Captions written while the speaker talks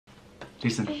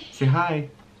Jason, say hi.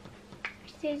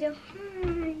 Say hi.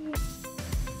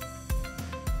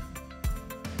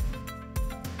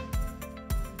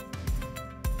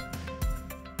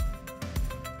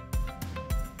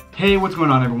 Hey, what's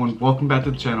going on, everyone? Welcome back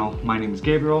to the channel. My name is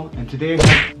Gabriel, and today I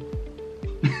have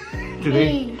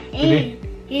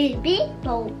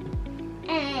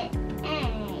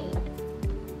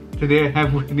today I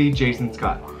have with me Jason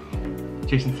Scott.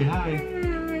 Jason, say hi.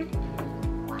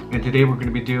 And today we're going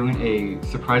to be doing a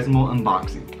surprisable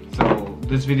unboxing. So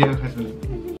this video has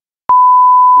been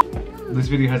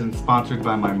sponsored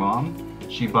by my mom.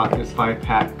 She bought this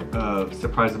 5-pack of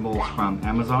surprisables from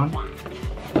Amazon.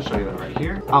 I'll show you that right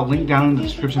here. I'll link down in the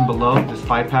description below this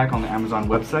 5-pack on the Amazon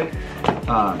website.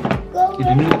 If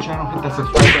you're new to the channel, hit that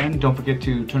subscribe button. Don't forget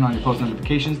to turn on your post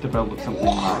notifications to develop something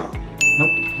like,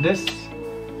 nope, this.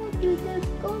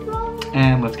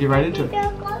 And let's get right into it.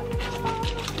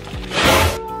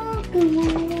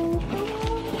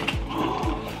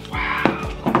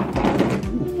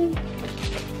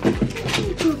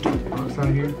 What's out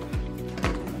of here?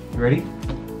 You ready?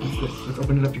 Let's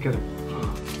open it up together.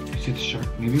 You see the shark?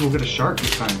 Maybe we'll get a shark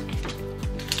this time.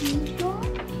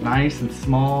 Nice and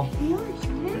small.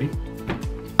 Ready?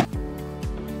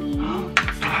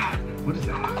 What is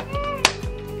that?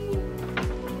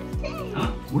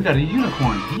 We got a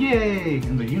unicorn. Yay!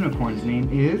 And the unicorn's name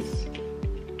is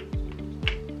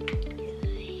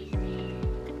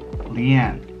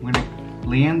Leanne.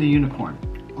 Leanne the unicorn.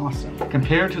 Awesome.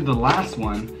 Compared to the last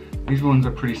one, these ones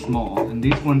are pretty small, and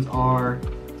these are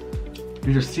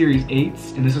series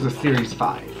 8s, and this is a series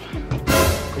 5.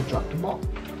 They dropped the ball.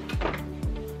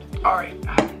 All right,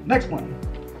 next one.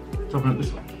 Let's open up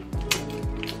this one.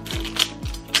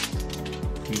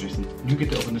 Hey, Jason, you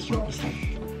get to open this one this time.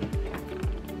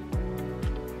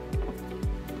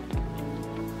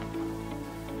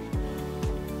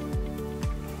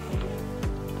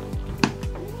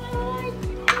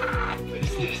 What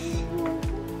is this?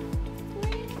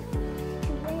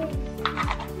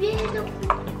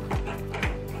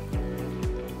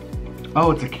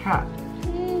 Oh, it's a cat.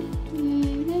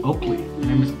 Oakley. Her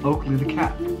name is Oakley the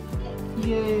cat.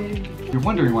 Yay! You're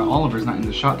wondering why Oliver's not in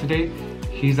the shot today.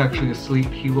 He's actually asleep.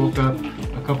 He woke up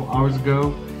a couple hours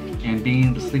ago, and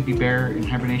being the sleepy bear in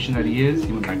hibernation that he is,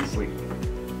 he went back to sleep.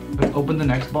 Let's open the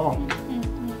next ball. Want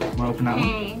to open that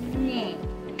one?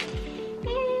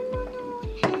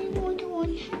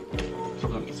 Let's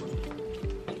open up this one.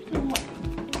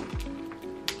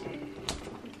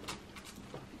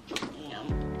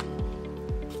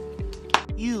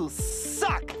 You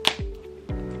suck!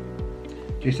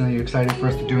 Jason, are you excited for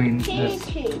us to doing this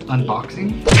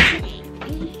unboxing?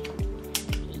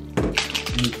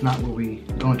 And it's not where we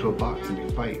go into a box and we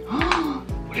fight.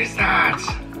 What is that?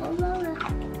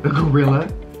 A gorilla?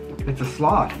 It's a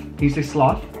sloth. Can you say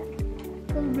sloth?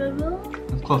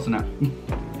 That's close enough.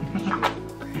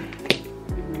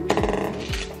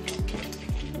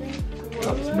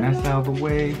 Got this mess out of the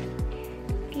way.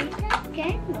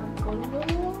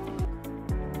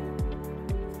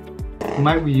 We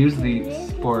might reuse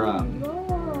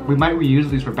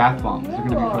these for bath bombs. They're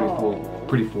gonna be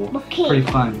pretty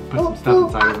fun. Put some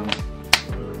stuff inside of them.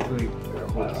 Really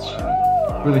cool to see.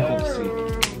 Really cool to see.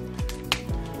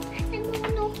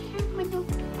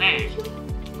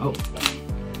 Oh,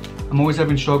 I'm always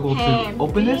having struggle to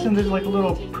open this, and there's like a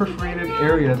little perforated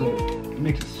area that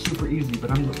makes it super easy, but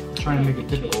I'm trying to make it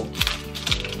difficult.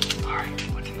 All right,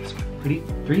 what's in this one? Ready?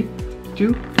 3,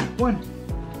 2, 1.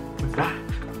 What's that?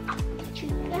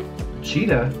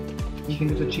 Cheetah? You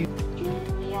think it's a cheetah?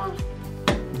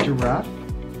 Giraffe?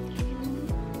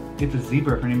 It's a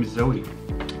zebra. Her name is Zoe.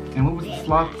 And what was the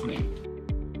sloth's name?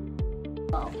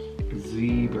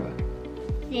 Zebra.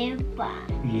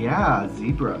 Yeah,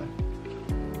 zebra.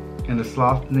 And the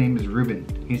sloth's name is Reuben.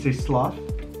 Can you say sloth?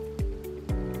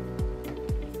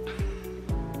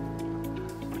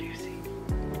 What do you see?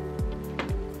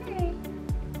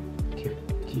 Here,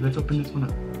 let's open this one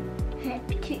up.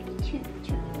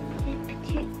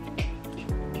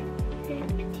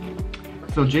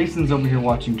 So Jason's over here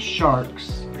watching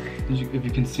sharks. If you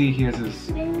can see, he has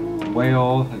his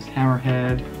whale, his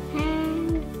hammerhead,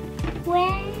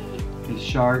 his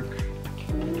shark,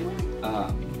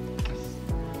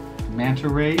 manta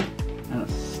ray, and a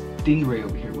stingray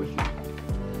over here with him.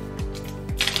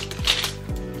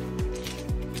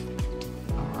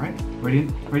 All right, ready?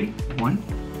 1,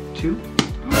 2.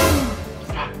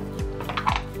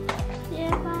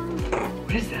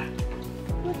 What is that?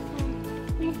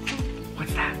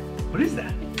 What's that? What is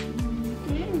that?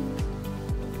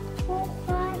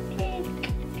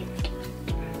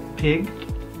 Pig?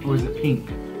 Or is it pink?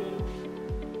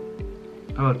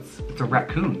 Oh, it's a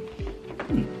raccoon.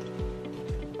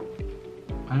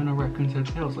 I don't know raccoons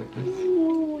have tails like this.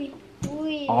 Ooh,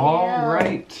 All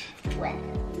right. Well,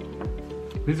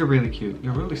 These are really cute.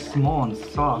 They're really small and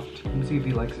soft. Let me see if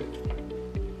he likes it.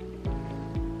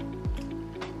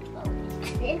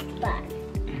 this bug.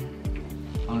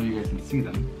 I don't know if you guys can see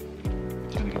them.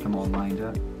 Trying to get them all lined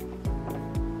up.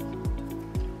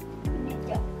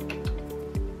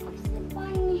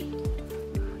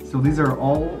 So these are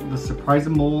all the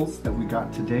Surprisables that we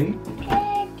got today.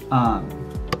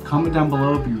 Comment down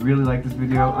below if you really like this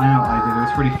video. I know I did. It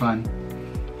was pretty fun.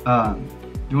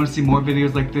 If you want to see more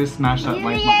videos like this, smash that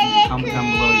like button and comment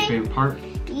down below your favorite part.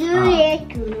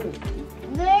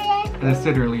 As I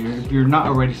said earlier, if you're not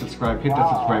already subscribed, hit that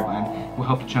subscribe button. It will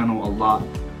help the channel a lot.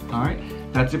 Alright,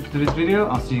 that's it for today's video.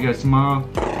 I'll see you guys tomorrow.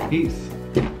 Peace.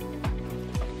 Here,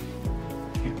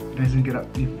 you guys can get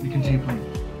up. You continue playing.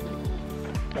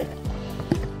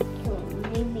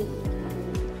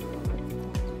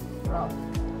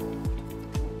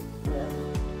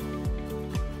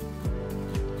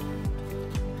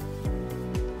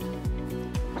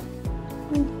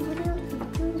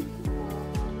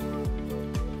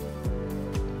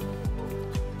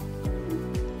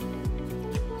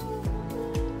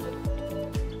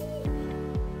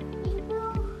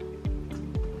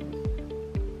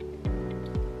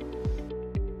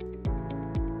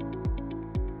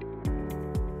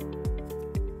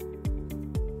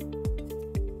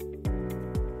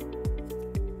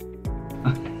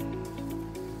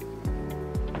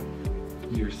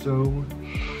 You're so